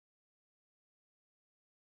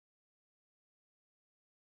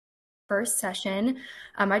first session.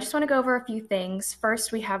 I just want to go over a few things.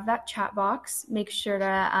 First, we have that chat box. Make sure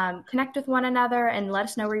to connect with one another and let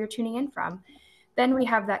us know where you're tuning in from. Then we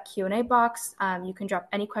have that Q&A box. You can drop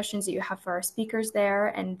any questions that you have for our speakers there,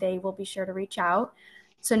 and they will be sure to reach out.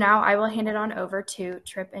 So now I will hand it on over to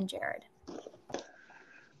Trip and Jared.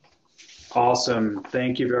 Awesome.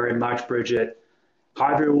 Thank you very much, Bridget.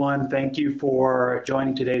 Hi, everyone. Thank you for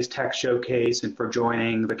joining today's tech showcase and for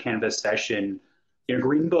joining the Canvas session.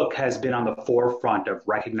 Greenbook has been on the forefront of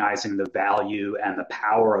recognizing the value and the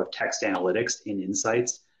power of text analytics in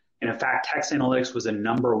insights. And in fact, text analytics was the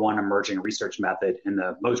 #1 emerging research method in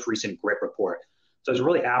the most recent GRIT report. So it's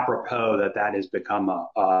really apropos that that has become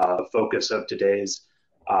a focus of today's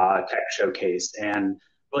tech showcase. And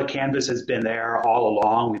really, Canvas has been there all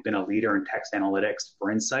along. We've been a leader in text analytics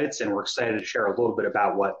for insights, and we're excited to share a little bit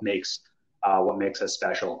about what makes us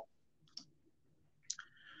special.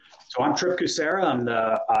 So I'm Trip Kucera. I'm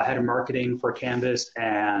the head of marketing for Canvas,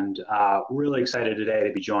 and really excited today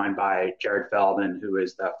to be joined by Jared Feldman, who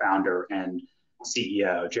is the founder and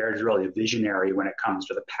CEO. Jared is really a visionary when it comes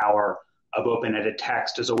to the power of open-ended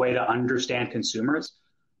text as a way to understand consumers.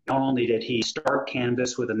 Not only did he start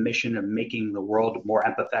Canvas with a mission of making the world more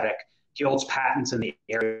empathetic, he holds patents in the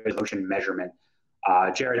area of emotion measurement.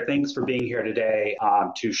 Jared, thanks for being here today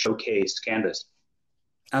to showcase Canvas.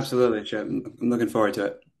 Absolutely, Chip. I'm looking forward to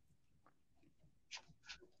it.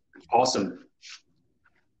 Awesome.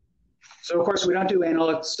 So, of course, we don't do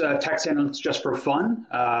text analytics just for fun.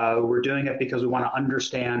 We're doing it because we want to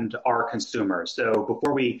understand our consumers. So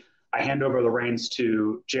before I hand over the reins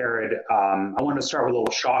to Jared, I want to start with a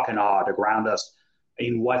little shock and awe to ground us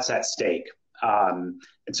in what's at stake. And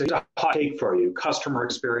so here's a hot take for you. Customer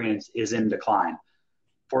experience is in decline.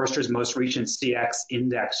 Forrester's most recent CX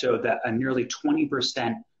index showed that nearly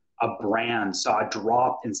 20% of brands saw a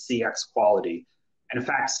drop in CX quality. And in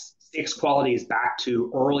fact, CX quality is back to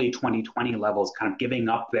early 2020 levels, kind of giving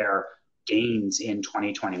up their gains in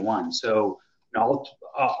 2021. So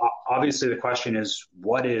obviously, the question is,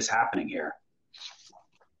 what is happening here?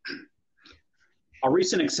 A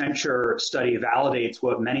recent Accenture study validates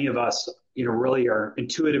what many of us, really are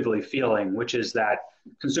intuitively feeling, which is that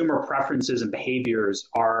consumer preferences and behaviors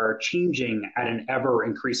are changing at an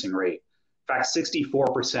ever-increasing rate. In fact,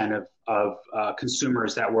 64% of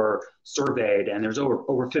consumers that were surveyed, and there's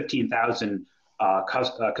over 15,000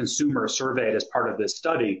 consumers surveyed as part of this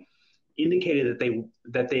study, indicated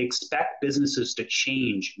that they expect businesses to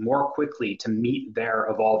change more quickly to meet their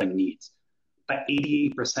evolving needs. But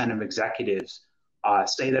 88% of executives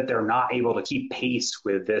say that they're not able to keep pace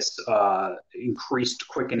with this increased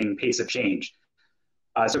quickening pace of change.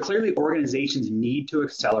 So clearly, organizations need to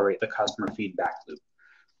accelerate the customer feedback loop.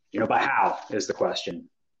 But how is the question?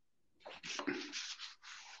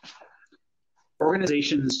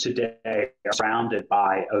 Organizations today are surrounded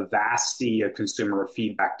by a vast sea of consumer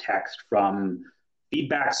feedback text from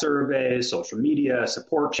feedback surveys, social media,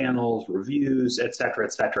 support channels, reviews, et cetera,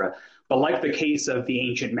 et cetera. But like the case of the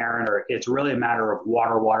ancient mariner, it's really a matter of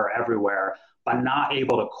water everywhere, but not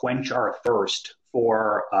able to quench our thirst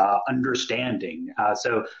for understanding.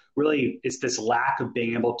 So really, it's this lack of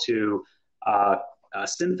being able to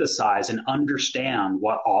synthesize and understand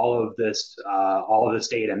what all of this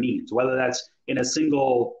data means, whether that's in a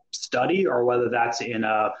single study or whether that's in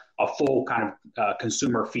a full kind of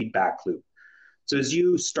consumer feedback loop. So as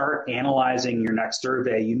you start analyzing your next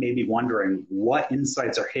survey, you may be wondering what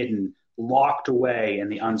insights are hidden, locked away in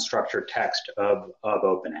the unstructured text of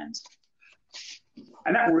open ends.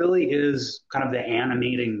 And that really is kind of the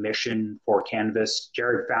animating mission for Canvas.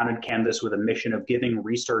 Jared founded Canvas with a mission of giving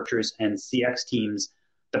researchers and CX teams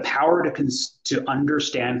the power to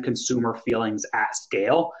understand consumer feelings at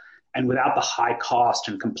scale and without the high cost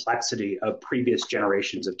and complexity of previous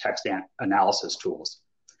generations of text analysis tools.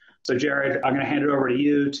 So Jared, I'm going to hand it over to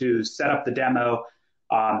you to set up the demo.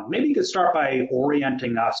 Maybe you could start by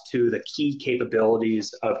orienting us to the key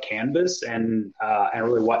capabilities of Canvas and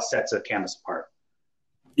really what sets a Canvas apart.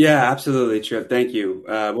 Yeah, absolutely, Trip. Thank you.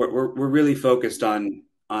 We're really focused on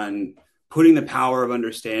putting the power of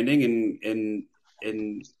understanding in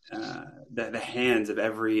the hands of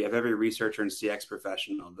every researcher and CX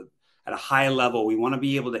professional. At a high level, we want to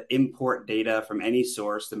be able to import data from any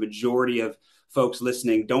source. The majority of folks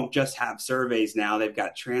listening don't just have surveys now. They've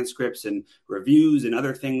got transcripts and reviews and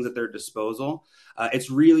other things at their disposal. It's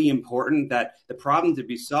really important that the problem to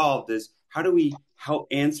be solved is how do we help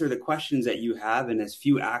answer the questions that you have in as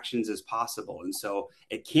few actions as possible? And so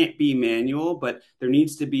it can't be manual, but there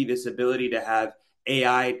needs to be this ability to have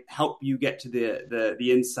AI help you get to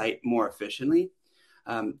the insight more efficiently.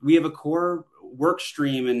 We have a core work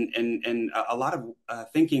stream and a lot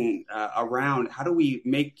of thinking around how do we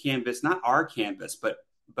make Canvas not our canvas,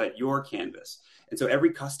 but your canvas. And so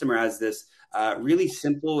every customer has this really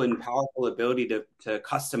simple and powerful ability to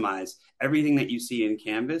customize everything that you see in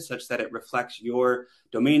Canvas such that it reflects your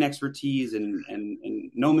domain expertise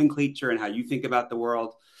and nomenclature and how you think about the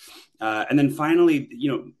world. And then finally,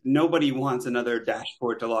 nobody wants another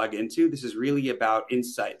dashboard to log into. This is really about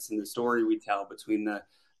insights and the story we tell between the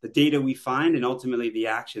data we find and ultimately the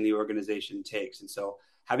action the organization takes. And so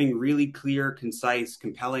having really clear, concise,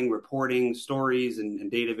 compelling reporting, stories, and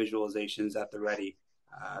data visualizations at the ready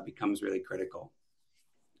becomes really critical.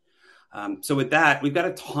 So with that, we've got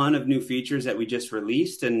a ton of new features that we just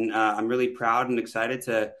released, and I'm really proud and excited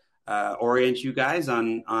to orient you guys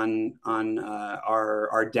on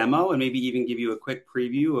our demo and maybe even give you a quick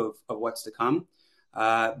preview of what's to come.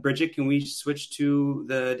 Bridget, can we switch to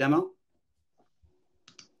the demo?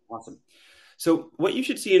 Awesome. So what you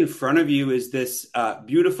should see in front of you is this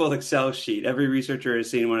beautiful Excel sheet. Every researcher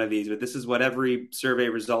has seen one of these, but this is what every survey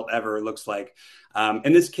result ever looks like.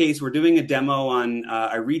 In this case, we're doing a demo on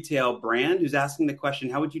a retail brand who's asking the question,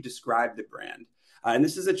 how would you describe the brand? And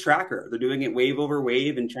this is a tracker. They're doing it wave over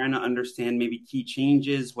wave and trying to understand maybe key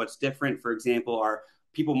changes, what's different. For example, are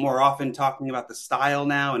people more often talking about the style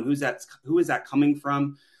now and who is that coming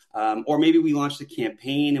from? Or maybe we launched a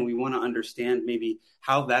campaign and we want to understand maybe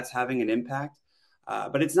how that's having an impact.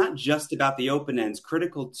 But it's not just about the open ends.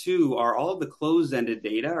 Critical too are all of the closed-ended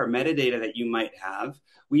data or metadata that you might have.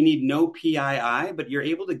 We need no PII, but you're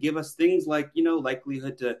able to give us things like,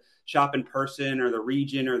 likelihood to shop in person or the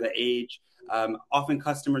region or the age. Often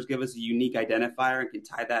customers give us a unique identifier and can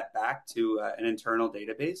tie that back to an internal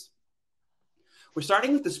database. We're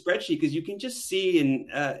starting with the spreadsheet because you can just see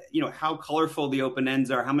how colorful the open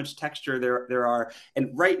ends are, how much texture there are.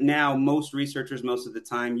 And right now, most researchers, most of the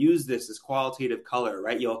time, use this as qualitative color,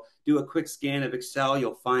 right? You'll do a quick scan of Excel,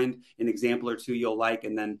 you'll find an example or two you'll like,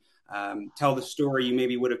 and then tell the story you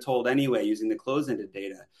maybe would have told anyway using the closed-ended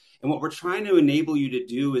data. And what we're trying to enable you to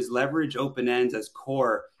do is leverage open ends as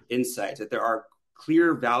core insights, that there are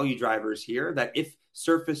clear value drivers here that if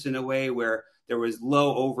surfaced in a way where there was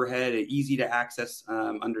low overhead, easy to access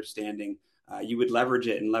understanding, you would leverage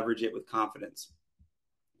it and leverage it with confidence.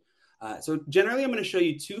 So generally, I'm going to show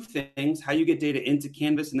you two things, how you get data into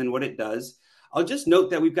Canvas and then what it does. I'll just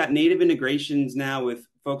note that we've got native integrations now with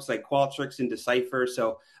folks like Qualtrics and Decipher.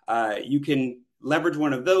 So you can leverage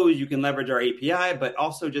one of those. You can leverage our API, but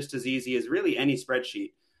also just as easy as really any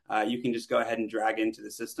spreadsheet, you can just go ahead and drag into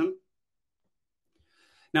the system.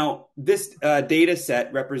 Now, this data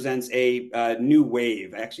set represents a new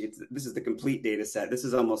wave. Actually, this is the complete data set. This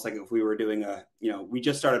is almost like if we were doing we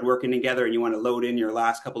just started working together and you want to load in your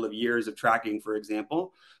last couple of years of tracking, for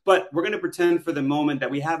example. But we're going to pretend for the moment that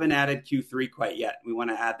we haven't added Q3 quite yet. We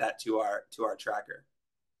want to add that to our tracker.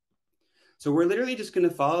 So we're literally just going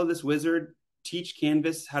to follow this wizard, teach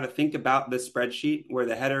Canvas how to think about the spreadsheet, where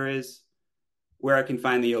the header is, where I can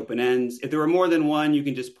find the open ends. If there were more than one, you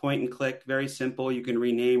can just point and click. Very simple. You can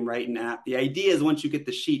rename, write an app. The idea is once you get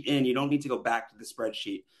the sheet in, you don't need to go back to the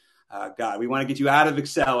spreadsheet. We want to get you out of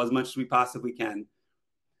Excel as much as we possibly can.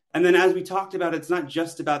 And then as we talked about, it's not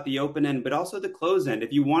just about the open end, but also the close end.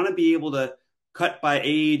 If you want to be able to cut by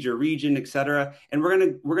age or region, et cetera, and we're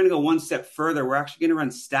gonna go one step further. We're actually gonna run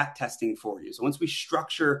stat testing for you. So once we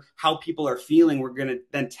structure how people are feeling, we're gonna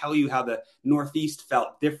then tell you how the Northeast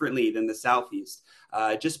felt differently than the Southeast,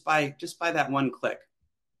 just by that one click.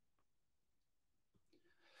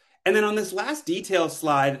 And then on this last detail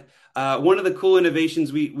slide, one of the cool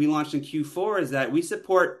innovations we launched in Q4 is that we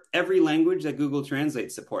support every language that Google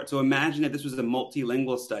Translate supports. So imagine if this was a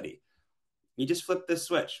multilingual study. You just flip this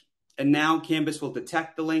switch. And now Canvas will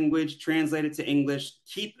detect the language, translate it to English,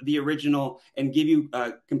 keep the original, and give you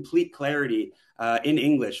complete clarity in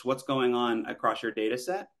English, what's going on across your data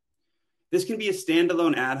set. This can be a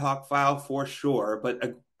standalone ad hoc file for sure, but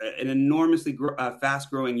an enormously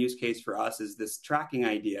fast-growing use case for us is this tracking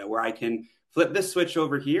idea, where I can flip this switch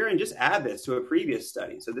over here and just add this to a previous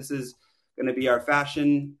study. So this is going to be our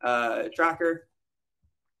fashion tracker.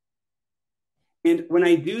 And when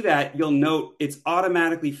I do that, you'll note it's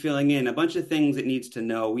automatically filling in a bunch of things it needs to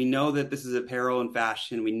know. We know that this is apparel and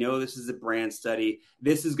fashion. We know this is a brand study.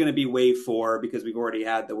 This is going to be wave 4 because we've already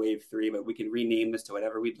had the wave 3, but we can rename this to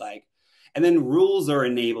whatever we'd like. And then rules are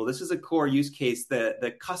enabled. This is a core use case.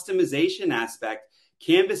 The customization aspect,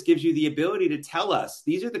 Canvas gives you the ability to tell us,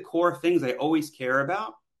 these are the core things I always care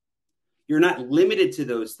about. You're not limited to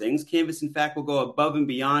those things. Canvas, in fact, will go above and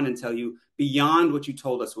beyond and tell you beyond what you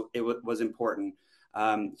told us it was important.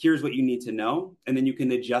 Here's what you need to know. And then you can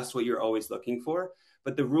adjust what you're always looking for.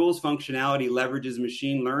 but the rules functionality leverages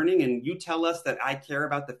machine learning, and you tell us that I care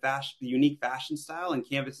about the unique fashion style, and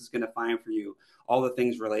Canvas is going to find for you all the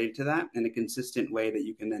things related to that in a consistent way that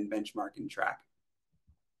you can then benchmark and track.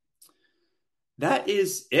 That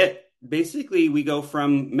is it. Basically, we go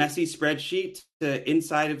from messy spreadsheet to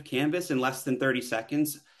inside of Canvas in less than 30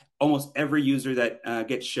 seconds. Almost every user that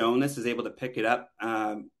gets shown this is able to pick it up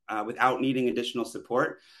without needing additional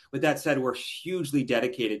support. With that said, we're hugely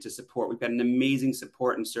dedicated to support. We've got an amazing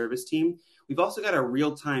support and service team. We've also got a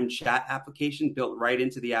real-time chat application built right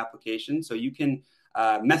into the application. So you can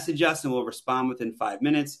message us and we'll respond within 5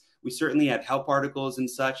 minutes. We certainly have help articles and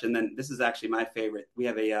such. And then this is actually my favorite. We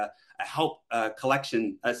have a help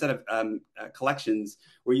collection, a set of collections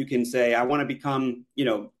where you can say, I want to become,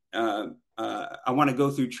 I want to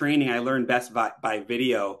go through training. I learn best by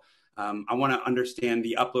video. I want to understand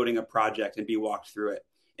the uploading a project and be walked through it.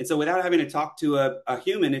 And so without having to talk to a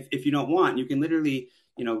human, if you don't want, you can literally,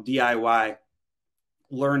 DIY,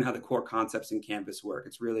 learn how the core concepts in Canvas work.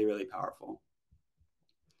 It's really, really powerful.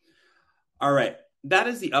 All right. That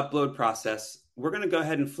is the upload process. We're going to go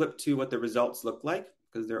ahead and flip to what the results look like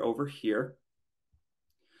because they're over here.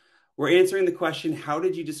 We're answering the question, how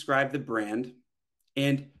did you describe the brand?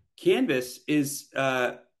 And Canvas is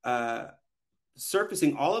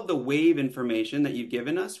surfacing all of the wave information that you've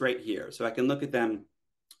given us right here. So I can look at them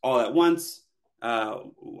all at once,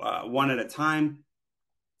 one at a time.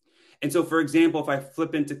 And so, for example, if I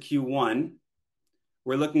flip into Q1,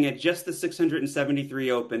 we're looking at just the 673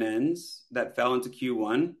 open ends that fell into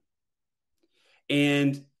Q1.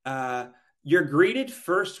 And you're greeted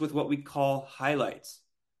first with what we call highlights.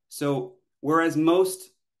 So whereas most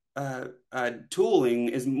tooling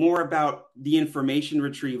is more about the information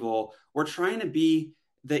retrieval, we're trying to be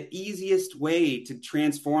the easiest way to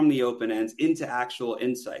transform the open ends into actual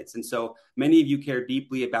insights. And so many of you care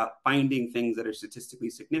deeply about finding things that are statistically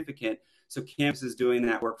significant. So Canvas is doing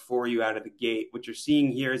that work for you out of the gate. What you're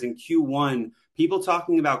seeing here is in Q1, people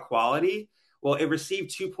talking about quality, well, it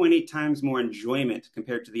received 2.8 times more enjoyment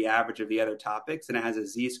compared to the average of the other topics, and it has a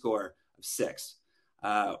Z-score of 6.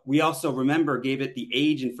 We also, remember, gave it the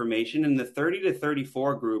age information, and the 30 to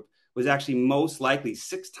 34 group was actually most likely,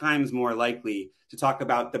 6 times more likely to talk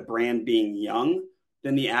about the brand being young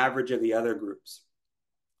than the average of the other groups.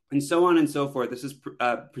 And so on and so forth. This is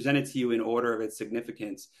presented to you in order of its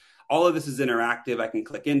significance. All of this is interactive. I can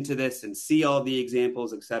click into this and see all the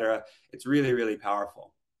examples, etc. It's really, really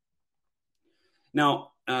powerful.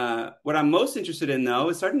 Now, what I'm most interested in, though,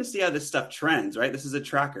 is starting to see how this stuff trends, right? This is a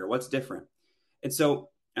tracker. What's different? And so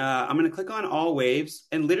I'm going to click on all waves.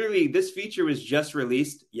 And literally, this feature was just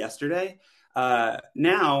released yesterday.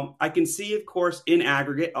 Now, I can see, of course, in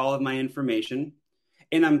aggregate, all of my information.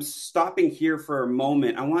 And I'm stopping here for a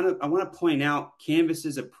moment. I want to point out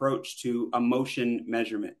Canvas's approach to emotion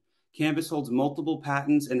measurement. Canvas holds multiple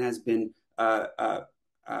patents and has been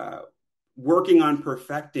working on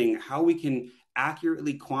perfecting how we can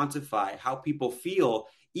accurately quantify how people feel,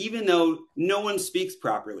 even though no one speaks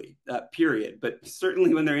properly, period. But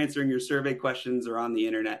certainly when they're answering your survey questions or on the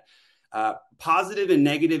internet, positive and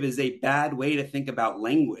negative is a bad way to think about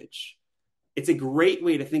language. It's a great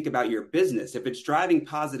way to think about your business. If it's driving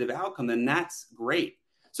positive outcome, then that's great.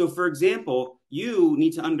 So, for example, you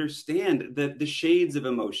need to understand the shades of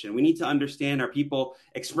emotion. We need to understand, are people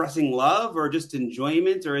expressing love or just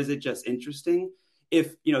enjoyment, or is it just interesting?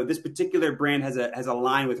 If this particular brand has a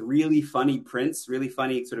line with really funny prints, really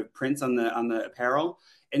funny sort of prints on the apparel,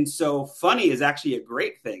 and so funny is actually a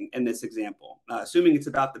great thing in this example, assuming it's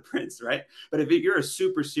about the prints, right? But if you're a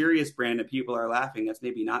super serious brand and people are laughing, that's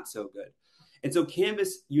maybe not so good. And so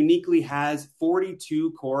Canvas uniquely has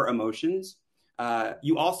 42 core emotions.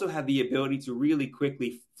 You also have the ability to really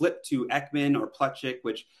quickly flip to Ekman or Plutchik,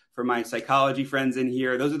 which for my psychology friends in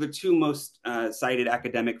here, those are the two most cited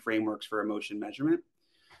academic frameworks for emotion measurement.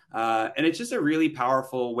 And it's just a really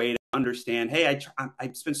powerful way to understand, hey,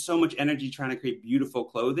 I spent so much energy trying to create beautiful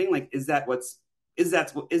clothing. Like, is that what's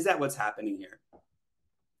happening here?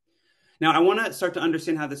 Now, I want to start to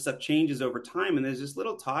understand how this stuff changes over time. And there's this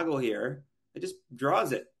little toggle here that just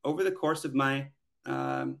draws it over the course of my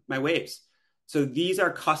waves. So these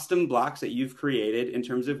are custom blocks that you've created in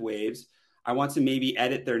terms of waves. I want to maybe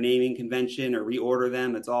edit their naming convention or reorder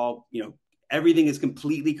them. It's all, everything is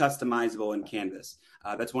completely customizable in Canvas.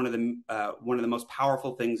 That's one of the most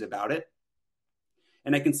powerful things about it.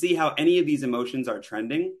 And I can see how any of these emotions are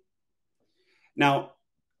trending. Now,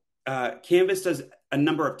 Canvas does a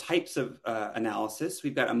number of types of analysis.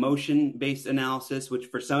 We've got emotion-based analysis, which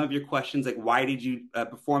for some of your questions, like why did you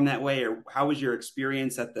perform that way, or how was your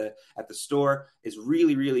experience at the store, is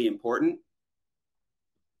really, really important.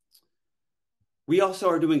 We also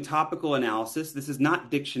are doing topical analysis. This is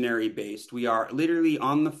not dictionary based. We are literally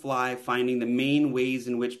on the fly finding the main ways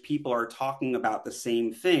in which people are talking about the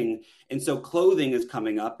same thing. And so clothing is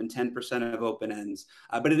coming up in 10% of open ends.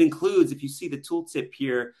 But it includes, if you see the tooltip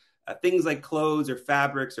here, things like clothes or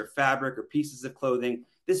fabrics or fabric or pieces of clothing.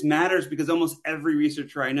 This matters because almost every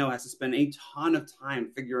researcher I know has to spend a ton of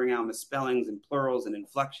time figuring out misspellings and plurals and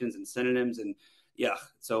inflections and synonyms. And yeah,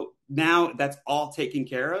 so now that's all taken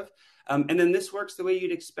care of. And then this works the way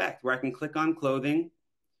you'd expect, where I can click on clothing.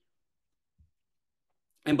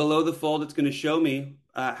 And below the fold, it's going to show me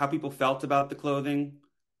how people felt about the clothing,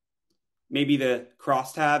 maybe the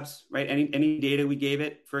crosstabs, right? Any data we gave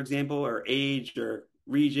it, for example, or age or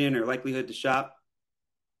region or likelihood to shop.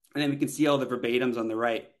 And then we can see all the verbatims on the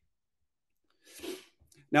right.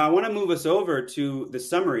 Now, I want to move us over to the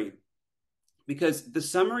summary, because the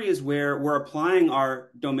summary is where we're applying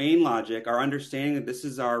our domain logic, our understanding that this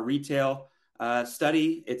is our retail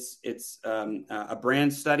study. It's a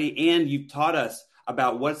brand study, and you've taught us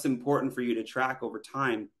about what's important for you to track over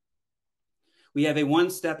time. We have a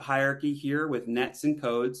one-step hierarchy here with nets and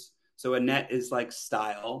codes. So a net is like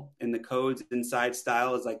style, and the codes inside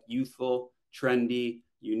style is like youthful, trendy,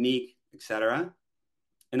 unique, etc.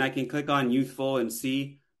 And I can click on youthful and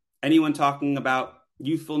see anyone talking about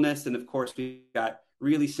youthfulness. And of course, we got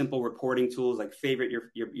really simple reporting tools like favorite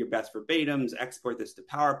your best verbatims, export this to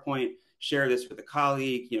PowerPoint, share this with a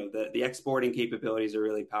colleague. The exporting capabilities are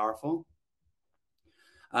really powerful.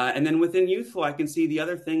 And then within youthful, I can see the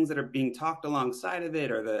other things that are being talked alongside of it,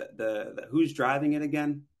 or the who's driving it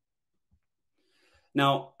again.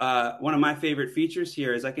 Now, one of my favorite features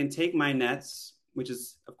here is I can take my nets, which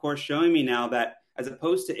is, of course, showing me now that as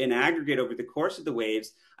opposed to in aggregate over the course of the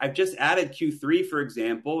waves, I've just added Q3, for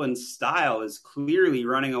example, and style is clearly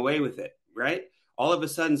running away with it, right? All of a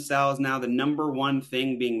sudden, style is now the number one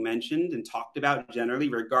thing being mentioned and talked about generally,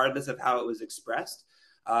 regardless of how it was expressed.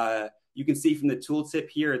 You can see from the tooltip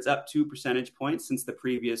here, it's up 2 percentage points since the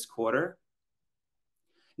previous quarter.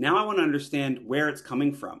 Now I want to understand where it's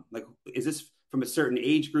coming from. Like, is this from a certain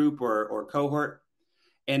age group or cohort?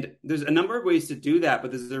 And there's a number of ways to do that,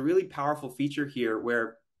 but there's a really powerful feature here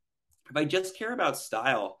where if I just care about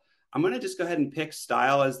style, I'm going to just go ahead and pick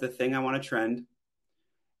style as the thing I want to trend.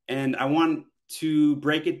 And I want to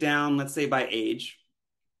break it down, let's say by age.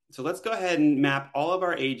 So let's go ahead and map all of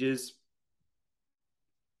our ages.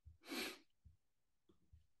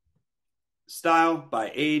 Style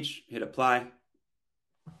by age, hit apply.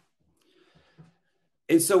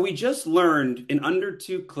 And so we just learned in under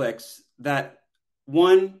 2 clicks that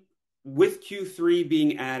one, with Q3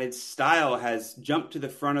 being added, style has jumped to the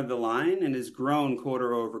front of the line and has grown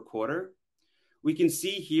quarter over quarter. We can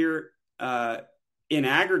see here in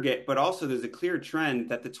aggregate, but also there's a clear trend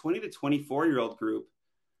that the 20 to 24-year-old group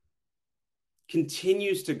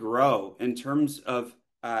continues to grow in terms of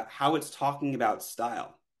how it's talking about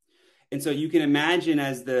style. And so you can imagine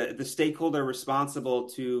as the stakeholder responsible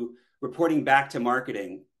to reporting back to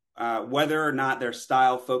marketing, whether or not their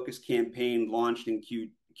style-focused campaign launched in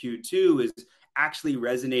Q2 is actually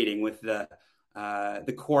resonating with the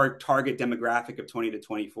core target demographic of 20 to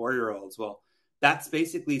 24-year-olds. Well, that's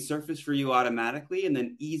basically surfaced for you automatically, and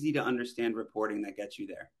then easy to understand reporting that gets you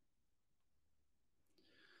there.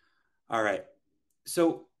 All right.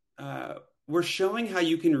 So we're showing how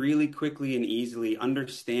you can really quickly and easily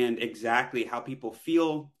understand exactly how people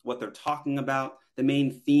feel, what they're talking about, the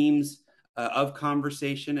main themes of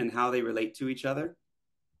conversation and how they relate to each other.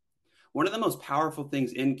 One of the most powerful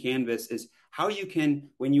things in Canvas is how you can,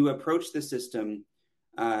 when you approach the system,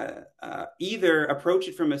 either approach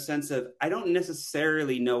it from a sense of, I don't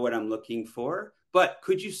necessarily know what I'm looking for, but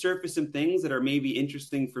could you surface some things that are maybe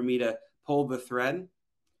interesting for me to pull the thread?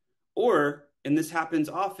 Or, and this happens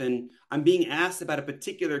often, I'm being asked about a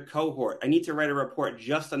particular cohort. I need to write a report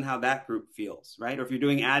just on how that group feels, right? Or if you're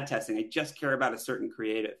doing ad testing, I just care about a certain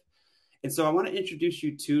creative. And so I want to introduce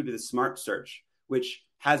you to the Smart Search, which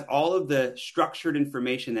has all of the structured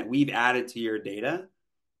information that we've added to your data,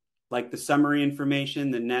 like the summary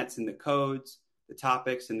information, the nets and the codes, the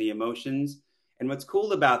topics and the emotions. And what's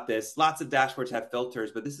cool about this, lots of dashboards have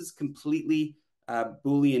filters, but this is completely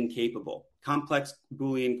Boolean capable. Complex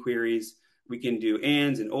Boolean queries. We can do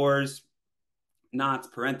ands and ors, nots,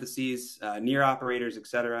 parentheses, near operators,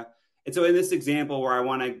 etc. And so in this example where I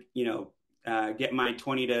want to, get my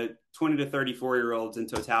 20 to 34-year-olds in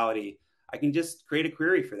totality, I can just create a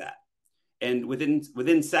query for that. And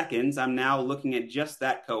within seconds, I'm now looking at just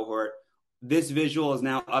that cohort. This visual is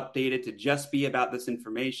now updated to just be about this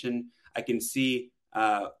information. I can see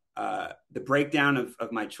the breakdown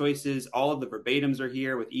of my choices. All of the verbatims are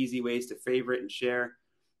here with easy ways to favorite and share.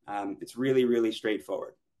 It's really, really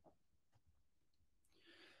straightforward.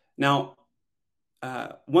 Now,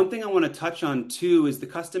 one thing I want to touch on too is the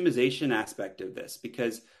customization aspect of this,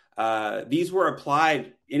 because these were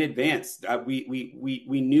applied in advance.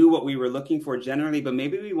 We knew what we were looking for generally, but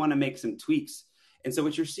maybe we want to make some tweaks. And so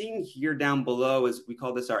what you're seeing here down below is, we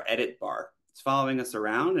call this our edit bar. It's following us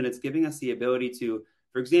around, and it's giving us the ability to,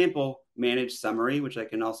 for example, manage summary, which I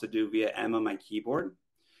can also do via M on my keyboard.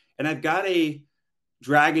 And I've got a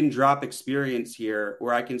drag and drop experience here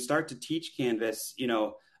where I can start to teach Canvas,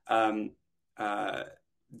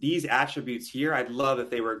 these attributes here. I'd love if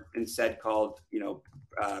they were instead called,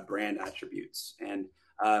 brand attributes. And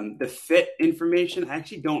the fit information, I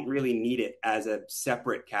actually don't really need it as a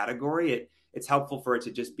separate category. It's helpful for it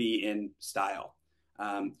to just be in style.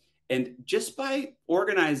 And just by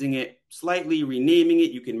organizing it slightly, renaming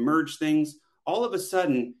it, you can merge things. All of a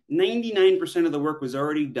sudden, 99% of the work was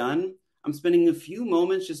already done. I'm spending a few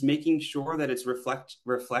moments just making sure that it's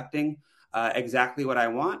reflecting exactly what I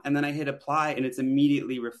want. And then I hit apply, and it's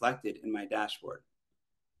immediately reflected in my dashboard.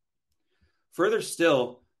 Further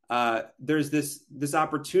still, there's this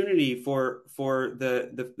opportunity for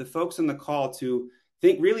the folks on the call to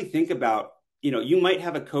really think about, you might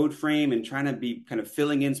have a code frame and trying to be kind of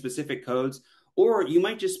filling in specific codes, or you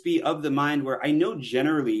might just be of the mind where I know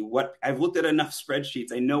generally what I've looked at enough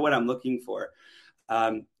spreadsheets. I know what I'm looking for.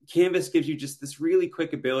 Canvas gives you just this really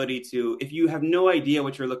quick ability to, if you have no idea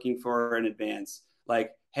what you're looking for in advance,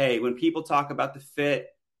 like, hey, when people talk about the fit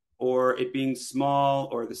or it being small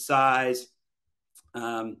or the size,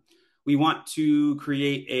 we want to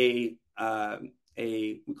create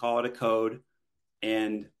we call it a code,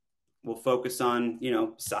 and we'll focus on,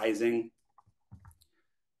 sizing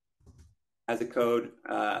as a code,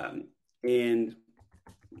 and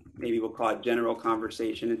maybe we'll call it general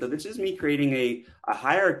conversation. And so this is me creating a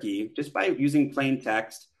hierarchy just by using plain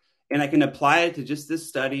text, and I can apply it to just this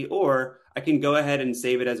study, or I can go ahead and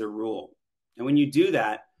save it as a rule. And when you do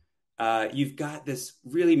that, you've got this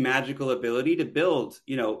really magical ability to build,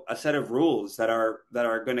 a set of rules that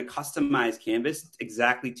are going to customize Canvas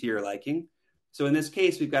exactly to your liking. So in this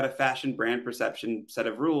case, we've got a fashion brand perception set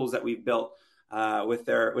of rules that we've built with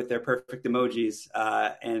their perfect emojis,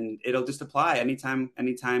 and it'll just apply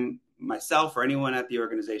anytime myself or anyone at the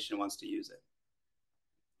organization wants to use it.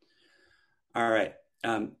 All right.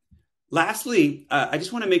 Lastly, I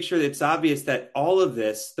just want to make sure that it's obvious that all of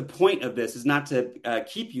this, the point of this is not to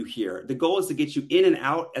keep you here. The goal is to get you in and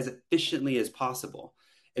out as efficiently as possible.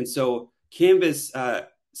 And so Canvas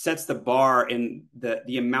sets the bar in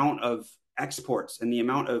the amount of exports and the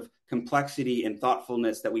amount of complexity and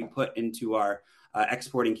thoughtfulness that we put into our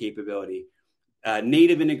exporting capability.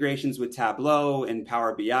 Native integrations with Tableau and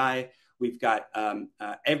Power BI. We've got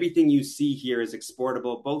everything you see here is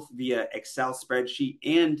exportable both via Excel spreadsheet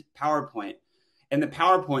and PowerPoint. And the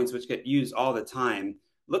PowerPoints, which get used all the time,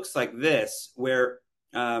 looks like this, where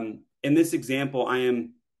in this example, I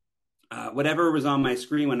am whatever was on my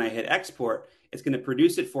screen when I hit export, it's going to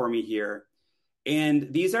produce it for me here.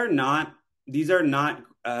 And these are not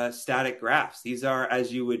static graphs. These are,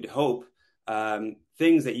 as you would hope,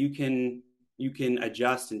 things that you can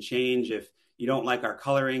adjust and change. If you don't like our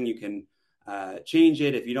coloring, you can change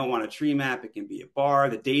it. If you don't want a tree map, it can be a bar.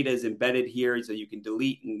 The data is embedded here, so you can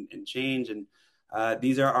delete and change. And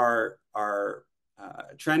these are our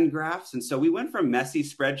trend graphs. And so we went from messy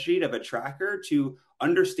spreadsheet of a tracker to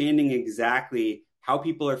understanding exactly how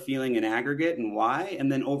people are feeling in aggregate and why,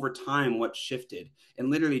 and then over time, what shifted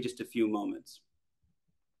in literally just a few moments.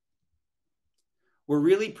 We're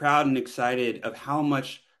really proud and excited of how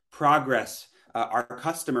much progress our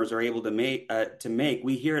customers are able to make.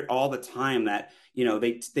 We hear it all the time that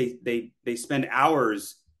they spend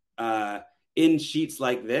hours in sheets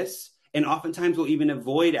like this, and oftentimes will even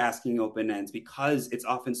avoid asking open ends because it's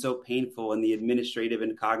often so painful in the administrative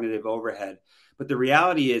and cognitive overhead. But the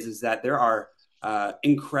reality is that there are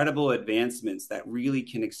incredible advancements that really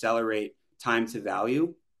can accelerate time to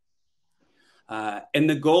value. And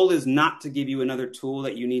the goal is not to give you another tool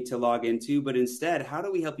that you need to log into, but instead, how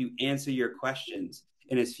do we help you answer your questions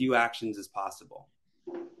in as few actions as possible?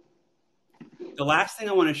 The last thing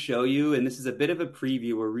I want to show you, and this is a bit of a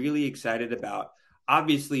preview we're really excited about.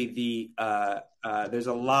 Obviously, there's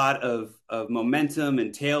a lot of momentum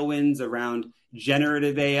and tailwinds around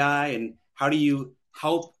generative AI, and how do you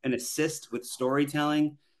help and assist with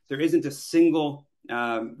storytelling? There isn't a single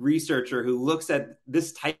researcher who looks at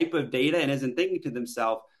this type of data and isn't thinking to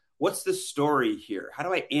themselves, what's the story here? How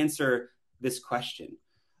do I answer this question?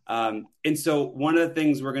 And so one of the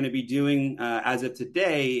things we're going to be doing as of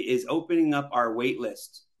today is opening up our wait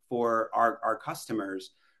list for our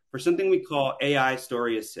customers for something we call AI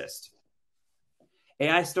Story Assist.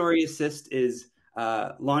 AI Story Assist is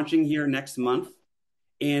launching here next month.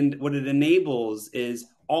 And what it enables is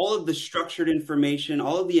all of the structured information,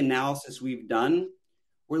 all of the analysis we've done,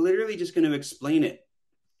 we're literally just going to explain it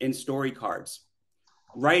in story cards,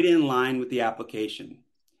 right in line with the application.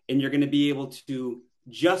 And you're going to be able to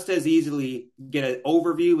just as easily get an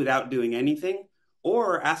overview without doing anything,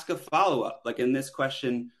 or ask a follow-up. Like in this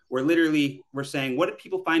question, we're saying, what do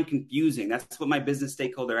people find confusing? That's what my business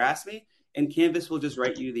stakeholder asked me. And Canvas will just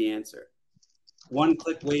write you the answer.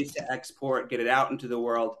 One-click ways to export, get it out into the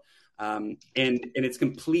world. And it's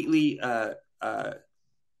completely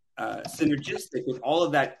synergistic with all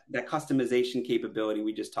of that customization capability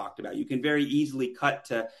we just talked about. You can very easily cut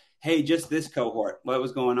to, hey, just this cohort, what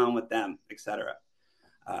was going on with them, etc.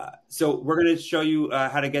 So we're going to show you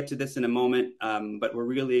how to get to this in a moment, but we're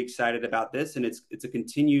really excited about this, and it's a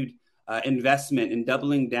continued investment in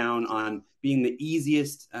doubling down on being the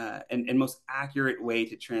easiest and most accurate way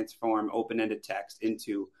to transform open-ended text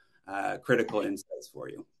into critical insights for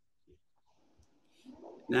you.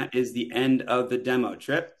 And that is the end of the demo.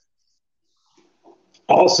 Trip?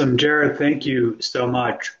 Awesome, Jared. Thank you so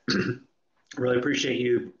much. Really appreciate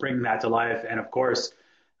you bringing that to life. And of course,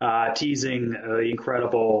 teasing the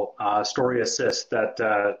incredible story assist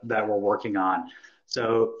that we're working on.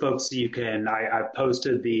 So folks, I've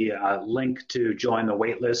posted the link to join the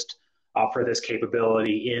waitlist for this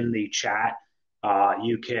capability in the chat.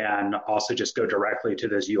 You can also just go directly to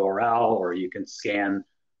this URL, or you can scan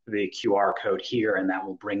the QR code here, and that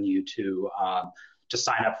will bring you to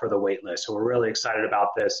sign up for the waitlist. So we're really excited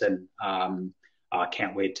about this, and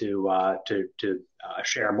can't wait to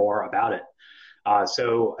share more about it.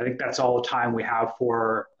 So I think that's all the time we have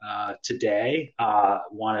for today.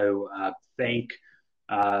 Want to thank,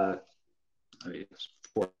 for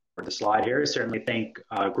the slide here, certainly thank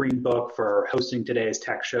Greenbook for hosting today's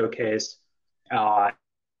tech showcase.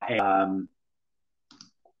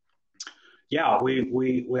 Yeah,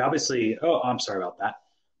 we obviously, oh, I'm sorry about that.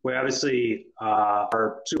 We obviously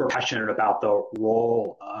are super passionate about the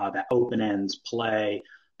role that open ends play,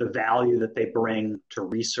 the value that they bring to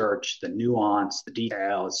research, the nuance, the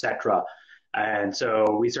detail, et cetera. And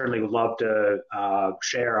so we certainly would love to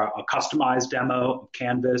share a customized demo of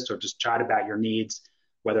Canvas, or just chat about your needs,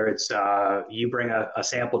 whether it's you bring a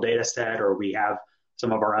sample data set, or we have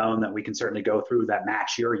some of our own that we can certainly go through that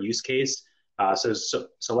match your use case. So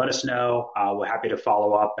let us know. We're happy to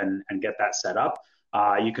follow up and get that set up.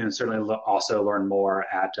 You can certainly also learn more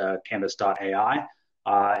at Canvs AI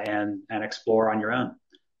and explore on your own.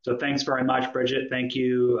 So thanks very much, Bridget. Thank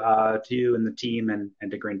you to you and the team, and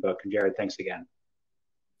to Greenbook. And Jared, thanks again.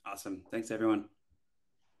 Awesome. Thanks, everyone.